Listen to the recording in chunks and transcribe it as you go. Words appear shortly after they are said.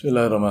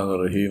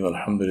Bismillahirrahmanirrahim.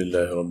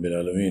 Alhamdulillahi Rabbil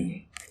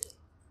Alameen.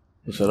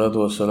 Wassalatu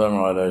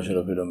wassalamu ala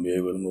ashrafil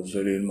anbiya'i wal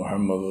mursaleen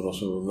Muhammadur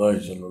Rasulullah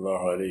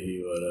sallallahu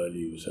alayhi wa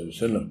alihi wa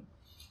sallam.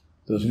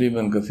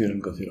 Tasliman kathiran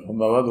kathiran.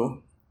 Amma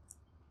ba'du.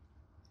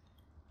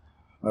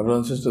 My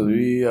brothers and sisters,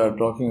 we are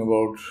talking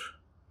about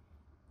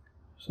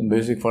some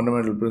basic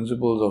fundamental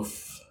principles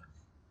of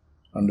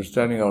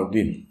understanding our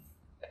deen.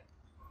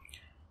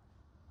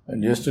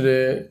 And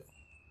yesterday,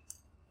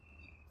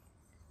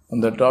 on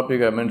that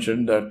topic, I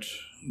mentioned that,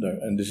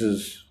 and this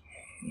is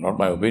not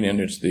my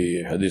opinion, it's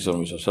the hadith of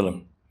Muhammad sallallahu alaihi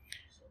wasallam,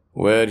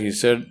 where he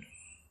said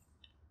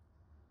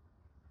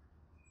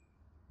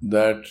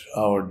that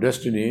our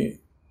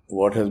destiny,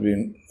 what has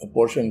been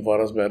apportioned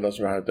for us by Allah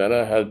subhanahu wa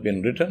ta'ala, has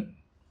been written,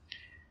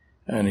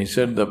 and he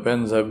said the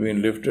pens have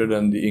been lifted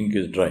and the ink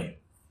is dry.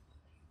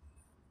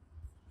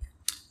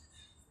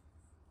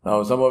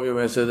 Now some of you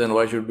may say, then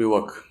why should we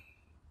work?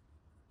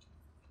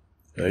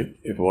 Right?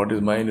 If what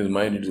is mine,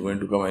 it is going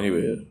to come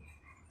anyway.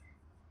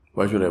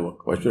 Why should I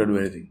work? Why should I do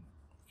anything?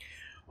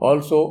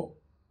 Also,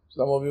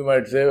 some of you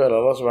might say, well,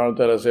 Allah subhanahu wa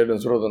ta'ala said in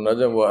Surah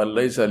Al-Najm,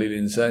 وَأَلَّيْسَ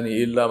لِلْإِنسَانِ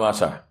إِلَّا مَا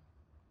سَعَى,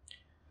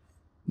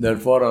 that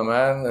for a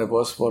man,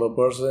 for a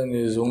person,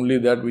 is only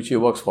that which he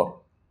works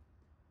for.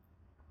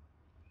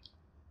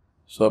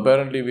 So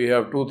apparently we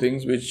have two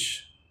things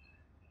which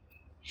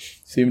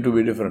seem to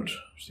be different,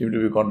 seem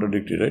to be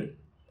contradictory, right?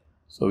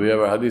 So we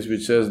have a hadith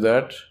which says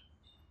that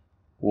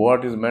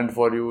what is meant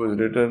for you is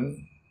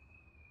written,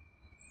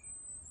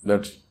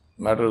 that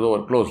matter is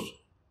over, closed.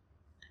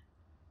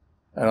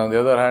 And on the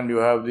other hand, you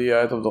have the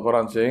ayat of the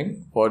Quran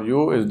saying, for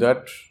you is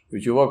that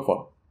which you work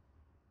for.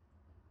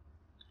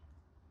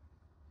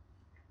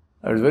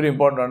 And it's very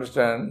important to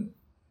understand,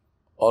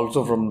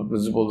 also from the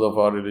principles of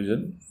our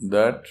religion,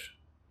 that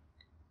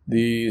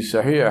the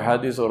Sahih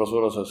hadith of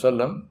Rasulullah sallallahu alaihi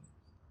wasallam,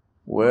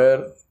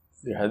 where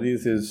the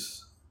hadith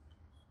is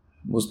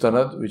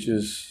mustanad, it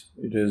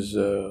is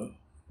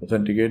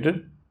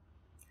authenticated,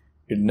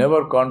 it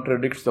never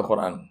contradicts the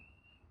Quran.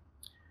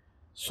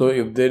 So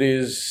if there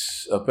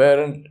is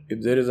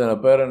an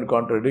apparent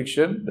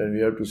contradiction, then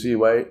we have to see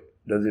why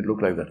does it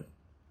look like that.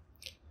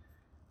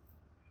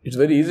 It's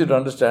very easy to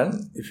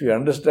understand if you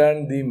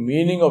understand the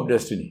meaning of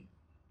destiny.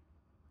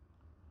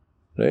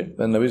 Right?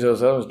 When Nabi sallallahu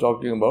alaihi wasallam is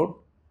talking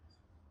about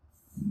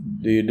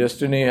the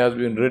destiny has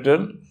been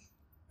written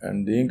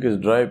and the ink is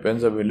dry,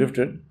 pens have been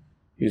lifted,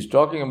 he is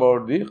talking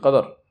about the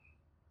Qadr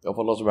of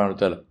Allah subhanahu wa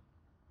ta'ala.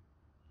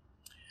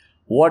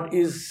 What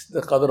is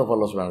the Qadr of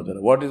Allah subhanahu wa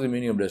ta'ala? What is the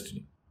meaning of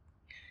destiny?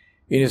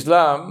 In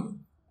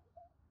Islam,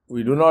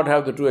 we do not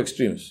have the two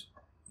extremes.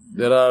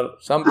 There are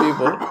some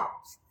people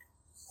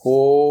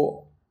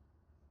who,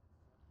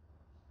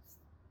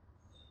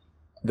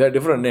 there are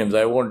different names.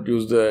 I won't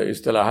use the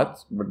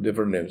istilahat, but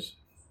different names.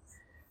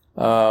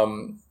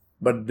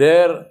 But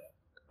their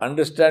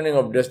understanding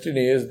of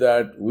destiny is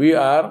that we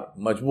are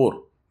majboor.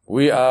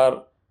 We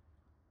have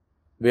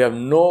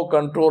no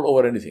control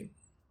over anything.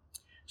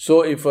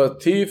 So if a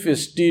thief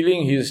is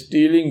stealing, he is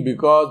stealing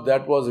because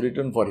that was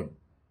written for him,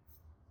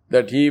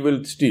 that he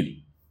will steal.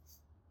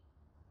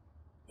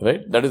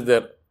 Right? That is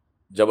their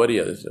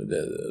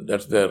jabariya,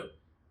 that's their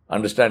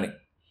understanding.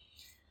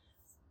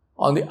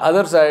 On the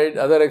other side,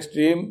 other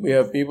extreme, we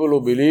have people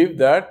who believe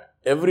that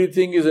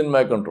everything is in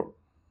my control.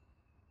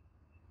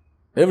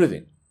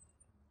 Everything.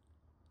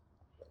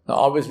 Now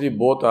obviously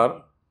both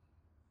are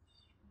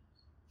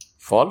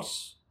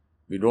false.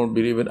 We don't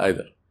believe in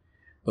either.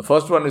 The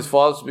first one is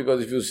false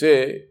because if you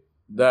say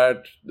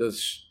that the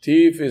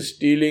thief is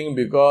stealing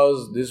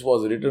because this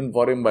was written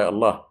for him by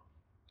Allah,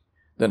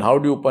 then how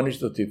do you punish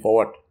the thief? For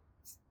what?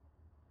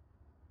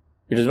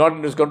 It is not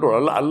in his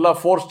control. Allah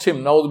forced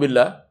him, na'udhu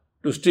billah,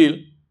 to steal,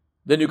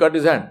 then you cut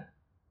his hand.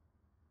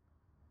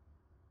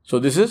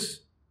 So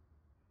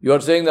you are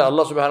saying that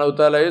Allah subhanahu wa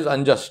ta'ala is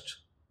unjust.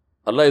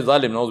 Allah is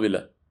zalim, na'udhu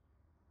billah.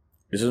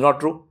 This is not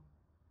true.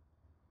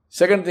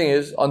 Second thing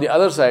is, on the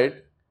other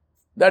side,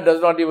 that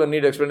does not even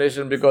need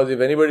explanation, because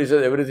if anybody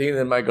says everything is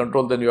in my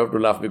control, then you have to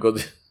laugh,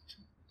 because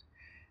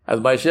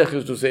as my sheikh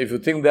used to say, if you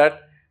think that,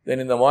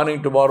 then in the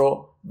morning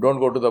tomorrow, don't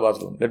go to the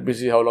bathroom. Let me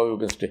see how long you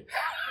can stay.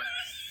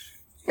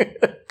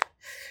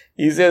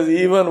 He says,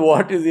 even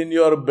what is in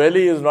your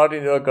belly is not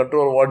in your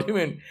control. What do you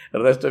mean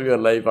the rest of your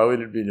life? How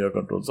will it be in your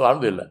control? So,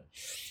 alhamdulillah.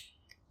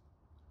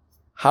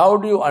 How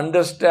do you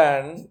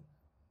understand,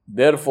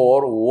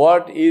 therefore,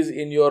 what is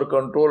in your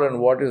control and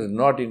what is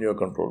not in your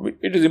control?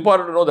 It is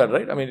important to know that,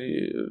 right? I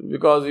mean,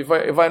 because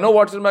if I know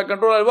what's in my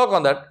control, I'll work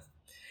on that.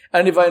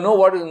 And if I know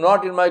what is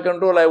not in my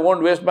control, I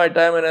won't waste my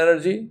time and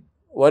energy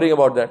worrying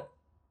about that.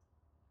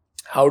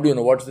 How do you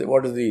know? What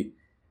is the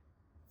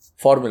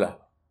formula?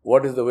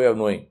 What is the way of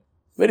knowing?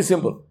 Very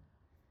simple.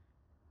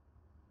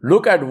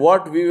 Look at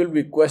what we will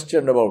be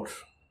questioned about.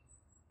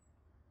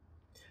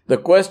 The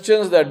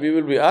questions that we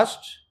will be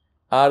asked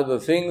are the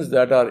things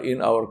that are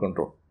in our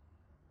control.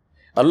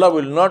 Allah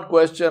will not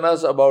question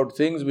us about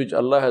things which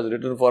Allah has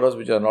written for us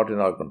which are not in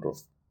our control.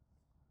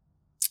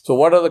 So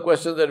what are the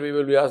questions that we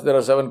will be asked? There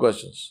are 7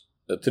 questions.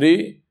 The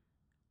 3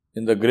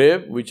 in the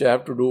grave which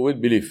have to do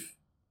with belief.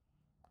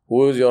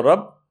 Who is your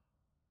Rabb?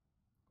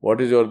 What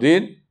is your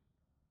deen?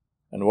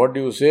 And what do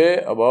you say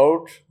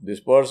about this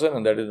person?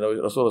 And that is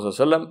Rasulullah sallallahu alaihi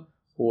wasallam,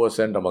 who was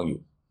sent among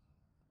you.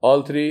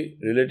 All three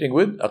relating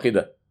with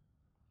Aqidah.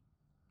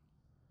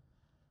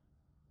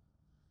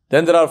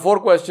 Then there are 4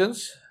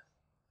 questions,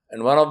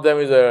 and one of them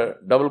is a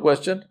double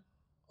question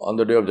on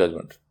the Day of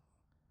Judgment.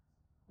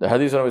 The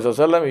hadith of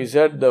Rasulullah, he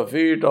said, the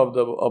feet of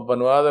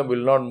Banu Adam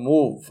will not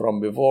move from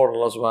before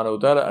Allah subhanahu wa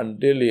ta'ala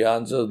until he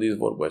answers these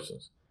 4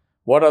 questions.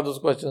 What are those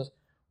questions?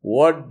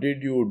 What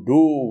did you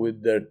do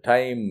with the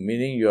time,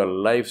 meaning your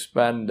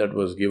lifespan that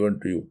was given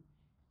to you?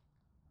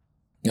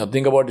 Now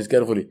think about this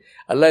carefully.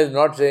 Allah is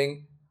not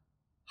saying,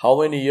 how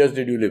many years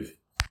did you live?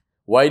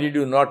 Why did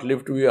you not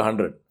live to be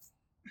 100?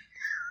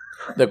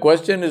 The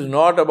question is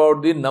not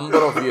about the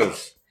number of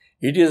years.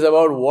 It is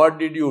about what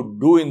did you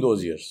do in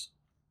those years.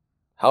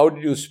 How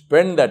did you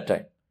spend that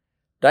time?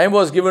 Time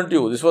was given to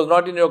you. This was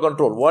not in your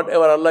control.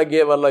 Whatever Allah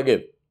gave, Allah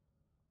gave.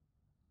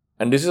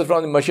 And this is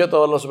from the Mashiach of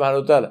Allah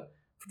subhanahu wa ta'ala.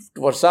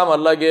 For some,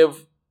 Allah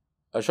gave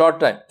a short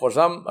time. For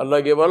some,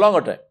 Allah gave a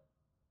longer time.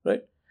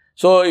 Right?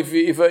 So,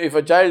 if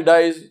a child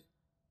dies,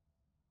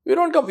 we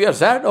don't complain. We are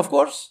sad, of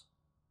course.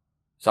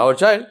 It's our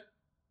child.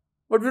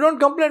 But we don't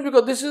complain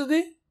because this is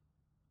the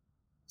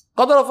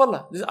Qadr of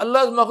Allah. This is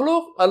Allah's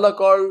makhluk. Allah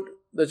called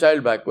the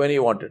child back when He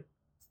wanted.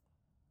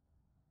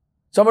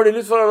 Somebody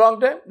lives for a long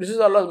time. This is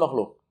Allah's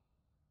makhluk.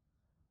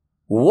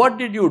 What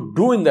did you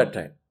do in that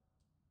time?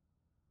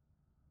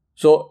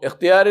 So,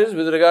 ikhtiyar is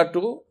with regard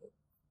to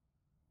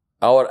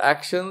our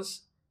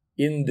actions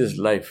in this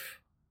life.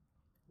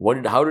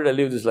 How did I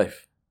live this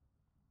life?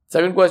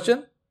 Second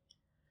question.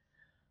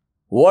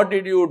 What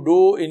did you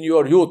do in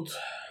your youth?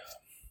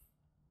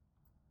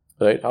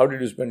 Right? How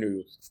did you spend your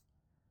youth?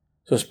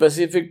 So,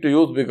 specific to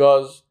youth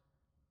because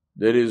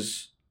there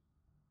is,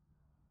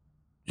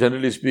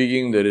 generally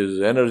speaking, there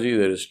is energy,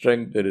 there is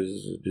strength, there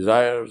is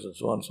desires and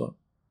so on and so on.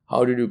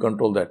 How did you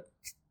control that?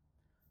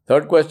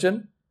 Third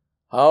question.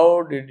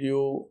 What did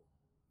you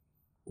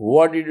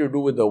do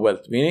with the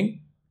wealth?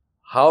 Meaning,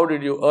 how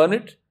did you earn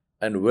it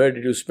and where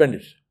did you spend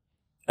it?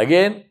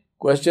 Again,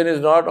 question is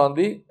not on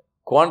the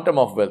quantum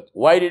of wealth.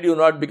 Why did you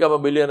not become a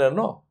billionaire?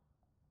 No.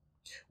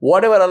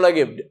 Whatever Allah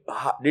gave,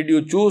 did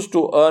you choose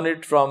to earn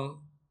it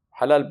from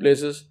halal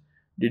places?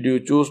 Did you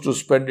choose to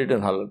spend it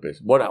in halal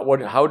places?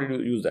 How did you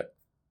use that?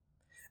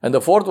 And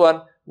the fourth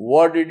one,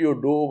 what did you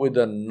do with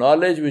the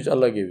knowledge which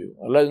Allah gave you?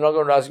 Allah is not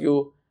going to ask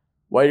you,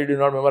 why did you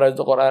not memorize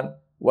the Quran?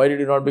 Why did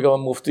you not become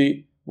a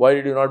mufti? Why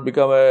did you not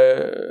become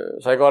a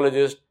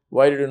psychologist?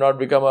 Why did you not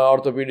become an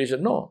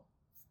orthopedician? No.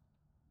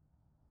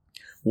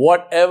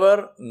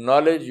 Whatever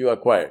knowledge you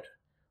acquired,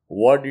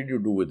 what did you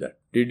do with that?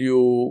 Did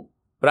you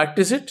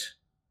practice it?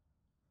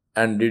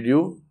 And did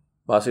you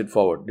pass it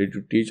forward? Did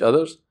you teach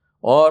others?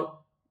 Or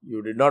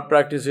you did not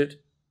practice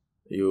it?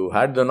 You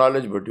had the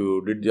knowledge but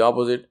you did the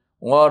opposite.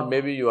 Or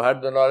maybe you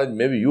had the knowledge,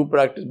 maybe you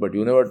practiced but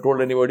you never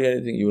told anybody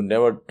anything. You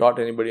never taught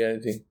anybody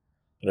anything.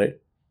 Right?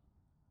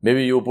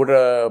 Maybe you put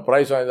a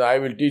price on it, I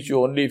will teach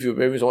you only if you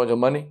pay me so much of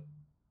money.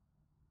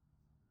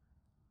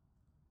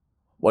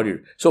 What do you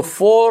do? So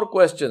 4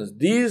 questions.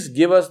 These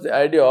give us the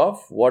idea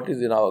of what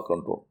is in our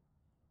control.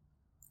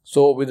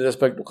 So with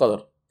respect to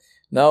Qadr.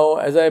 Now,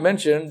 as I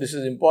mentioned, this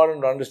is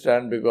important to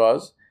understand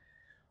because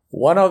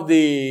one of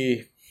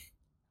the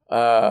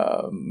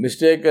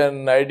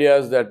mistaken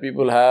ideas that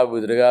people have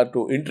with regard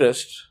to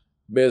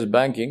interest-based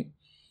banking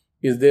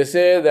is they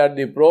say that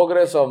the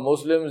progress of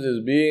Muslims is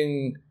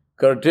being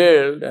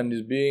curtailed and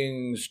is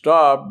being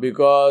stopped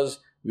because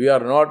we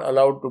are not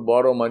allowed to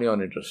borrow money on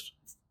interest.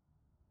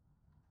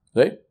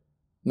 Right?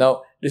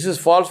 Now, this is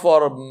false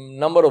for a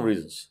number of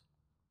reasons.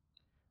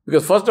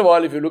 Because first of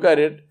all, if you look at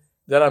it,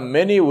 there are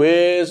many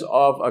ways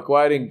of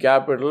acquiring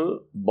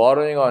capital.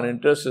 Borrowing on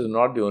interest is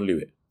not the only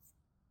way.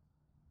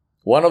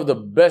 One of the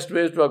best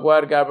ways to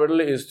acquire capital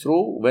is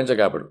through venture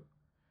capital,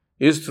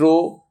 is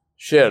through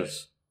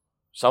shares.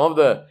 Some of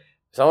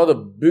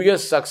the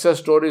biggest success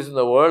stories in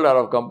the world are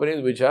of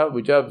companies which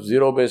have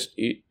zero-based.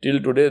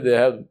 Till today, they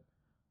have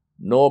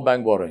no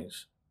bank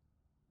borrowings.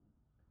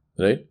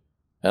 Right?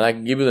 And I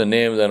can give you the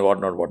names and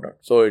whatnot.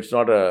 So it's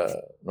not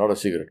a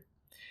secret.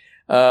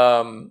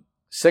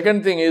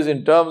 Second thing is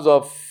in terms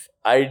of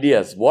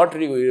ideas. What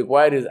we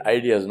require is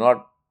ideas,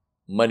 not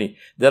money.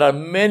 There are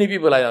many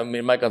people,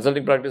 in my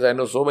consulting practice, I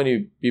know so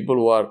many people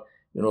who are,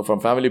 from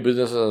family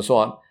businesses and so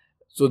on.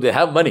 So they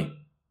have money.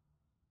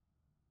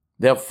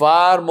 They have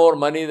far more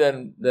money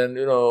than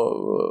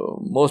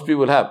most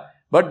people have.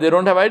 But they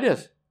don't have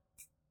ideas.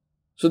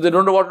 So they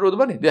don't know what to do with the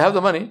money. They have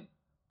the money.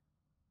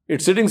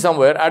 It's sitting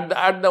somewhere.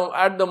 At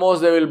the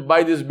most, they will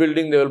buy this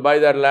building, they will buy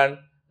that land.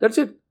 That's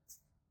it.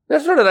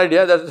 That's not an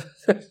idea. That's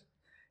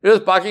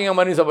just parking your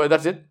money somewhere.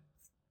 That's it.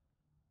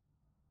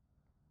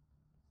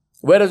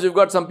 Whereas you've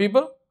got some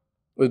people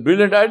with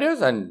brilliant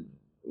ideas, and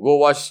go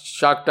watch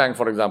Shark Tank,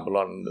 for example,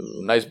 on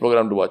a nice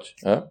program to watch.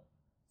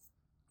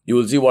 You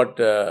will see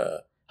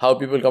how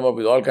people come up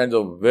with all kinds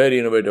of very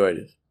innovative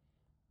ideas.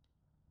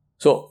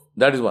 So,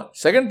 that is one.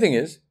 Second thing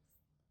is,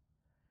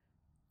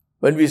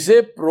 when we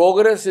say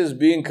progress is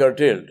being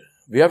curtailed,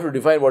 we have to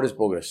define what is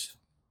progress.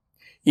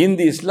 In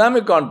the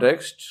Islamic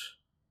context,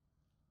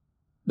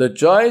 the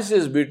choice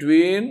is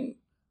between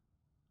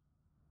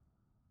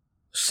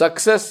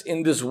success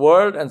in this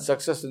world and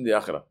success in the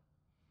akhirah.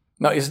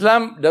 Now,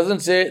 Islam doesn't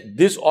say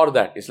this or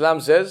that. Islam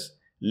says,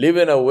 live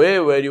in a way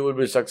where you will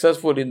be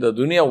successful in the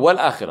dunya wal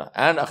akhirah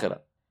and akhirah.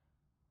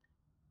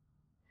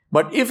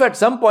 But if at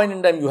some point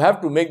in time you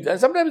have to make, and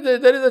sometimes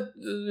there is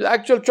an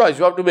actual choice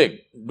you have to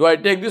make. Do I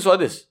take this or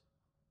this?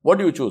 What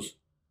do you choose?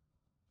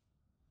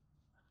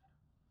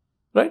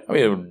 Right? I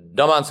mean,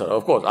 dumb answer,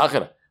 of course,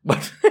 akhirah.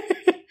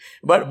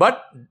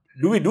 But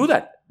do we do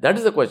that? That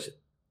is the question.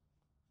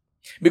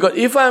 Because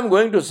if I am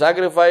going to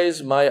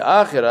sacrifice my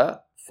akhirah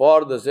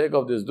for the sake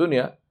of this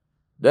dunya,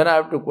 then I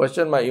have to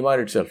question my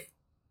iman itself.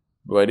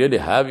 Do I really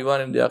have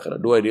iman in the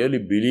akhirah? Do I really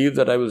believe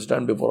that I will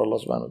stand before Allah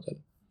subhanahu wa ta'ala?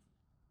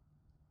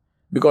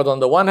 Because on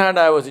the one hand,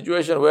 I have a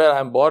situation where I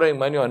am borrowing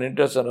money on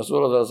interest, and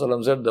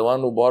Rasulullah said, the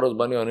one who borrows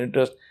money on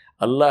interest,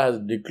 Allah has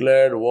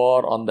declared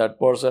war on that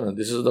person. And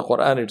this is the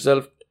Quran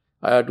itself,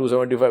 Ayah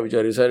 275, which I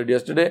recited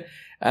yesterday.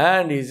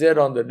 And he said,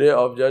 on the day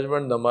of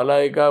judgment, the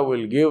Malaika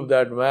will give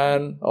that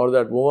man or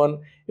that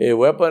woman a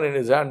weapon in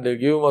his hand. They'll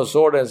give him a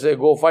sword and say,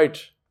 go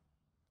fight.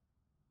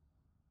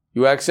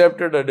 You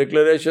accepted a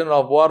declaration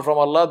of war from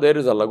Allah, there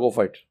is Allah, go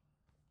fight.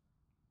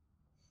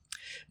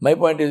 My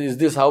point is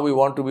this how we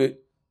want to be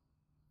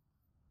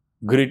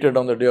greeted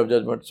on the day of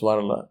judgment?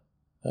 Subhanallah.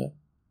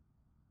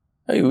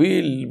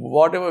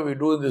 Whatever we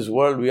do in this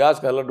world, we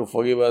ask Allah to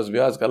forgive us, we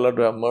ask Allah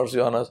to have mercy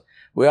on us,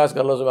 we ask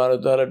Allah subhanahu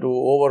wa ta'ala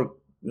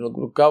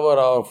to cover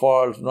our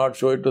faults, not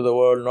show it to the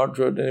world, not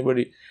show it to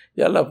anybody.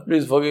 Ya Allah,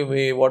 please forgive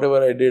me,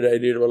 whatever I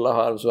did,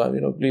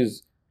 Wallah,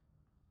 please.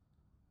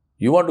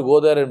 You want to go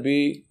there and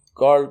be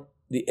called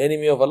the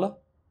enemy of Allah?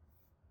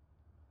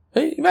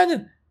 Hey,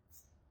 imagine.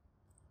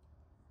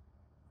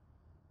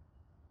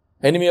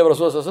 Enemy of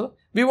Rasulullah.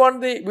 We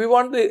want the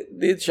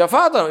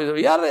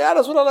shafaat. Ya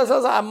Rasulullah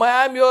says, I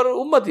am your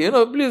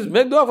ummati. Please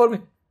make dua for me.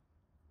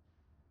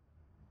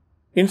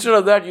 Instead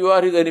of that, you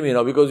are his enemy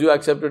now because you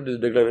accepted this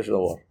declaration of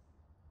war.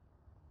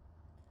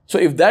 So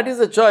if that is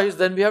the choice,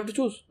 then we have to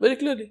choose very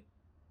clearly.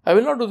 I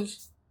will not do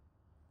this.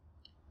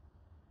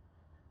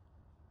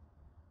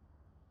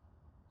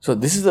 So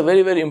this is a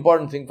very, very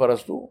important thing for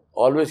us to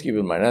always keep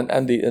in mind.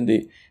 And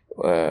the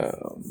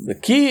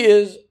key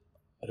is,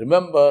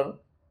 remember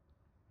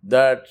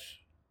that,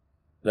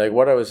 like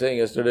what I was saying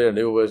yesterday and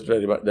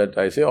yesterday, that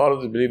I say all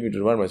of this, believe me, to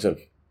remind myself.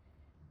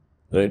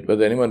 Right?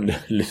 Whether anyone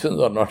listens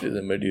or not is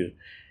a material.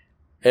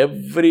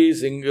 Every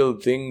single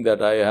thing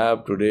that I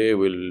have today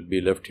will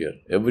be left here.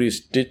 Every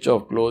stitch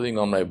of clothing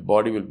on my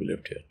body will be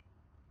left here.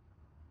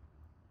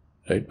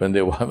 Right? When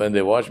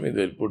they wash me,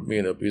 they'll put me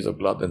in a piece of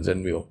cloth and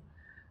send me home.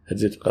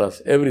 That's it.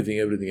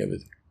 Everything.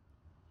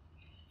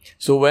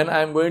 So when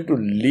I'm going to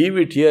leave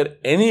it here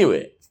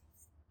anyway,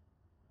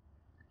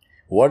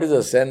 what is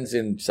the sense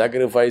in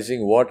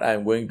sacrificing what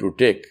I'm going to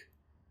take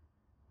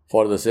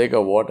for the sake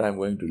of what I'm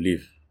going to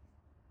leave?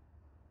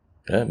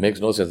 Makes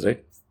no sense,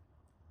 right?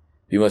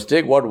 You must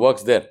take what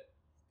works there.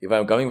 If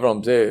I'm coming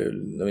from,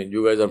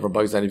 you guys are from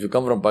Pakistan. If you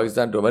come from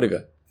Pakistan to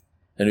America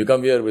and you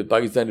come here with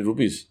Pakistani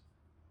rupees,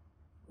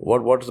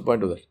 what is the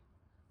point of that?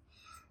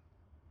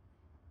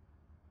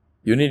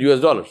 You need US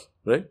dollars,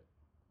 right?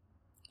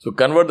 So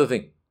convert the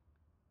thing.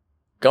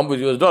 Come with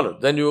US dollars.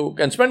 Then you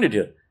can spend it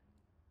here.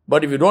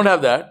 But if you don't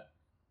have that,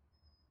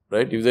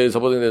 right? If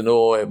supposing there's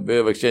no way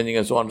of exchanging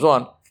and so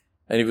on,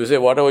 and if you say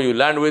whatever you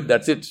land with,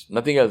 that's it,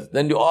 nothing else,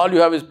 then all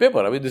you have is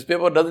paper. This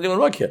paper doesn't even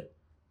work here.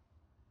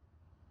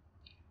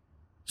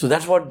 So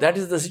that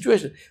is the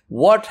situation.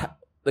 What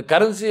the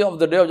currency of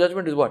the day of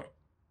judgment is what?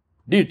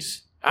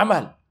 Deeds,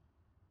 amal.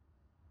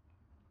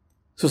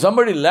 So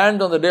somebody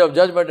lands on the day of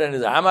judgment and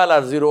his amal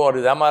are zero or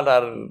his amal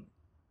are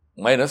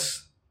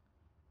minus.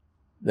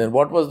 Then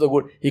what was the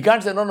good? He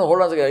can't say, no,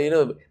 hold on a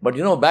second.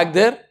 But back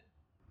there,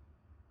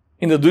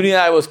 in the dunya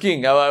I was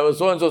king, I was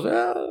so and so.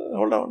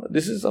 Hold on,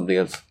 this is something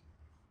else.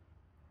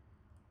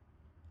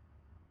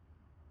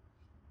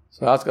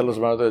 So ask Allah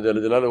subhanahu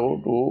wa ta'ala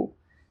to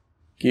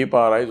keep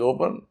our eyes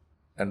open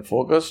and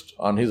focused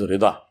on His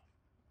rida,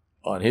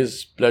 on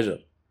His pleasure.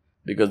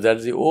 Because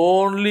that's the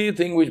only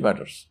thing which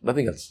matters,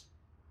 nothing else.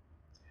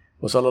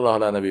 وصلى الله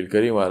على نبي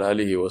الكريم وعلى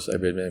آله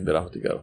وصحبه أجمعين برحمتك.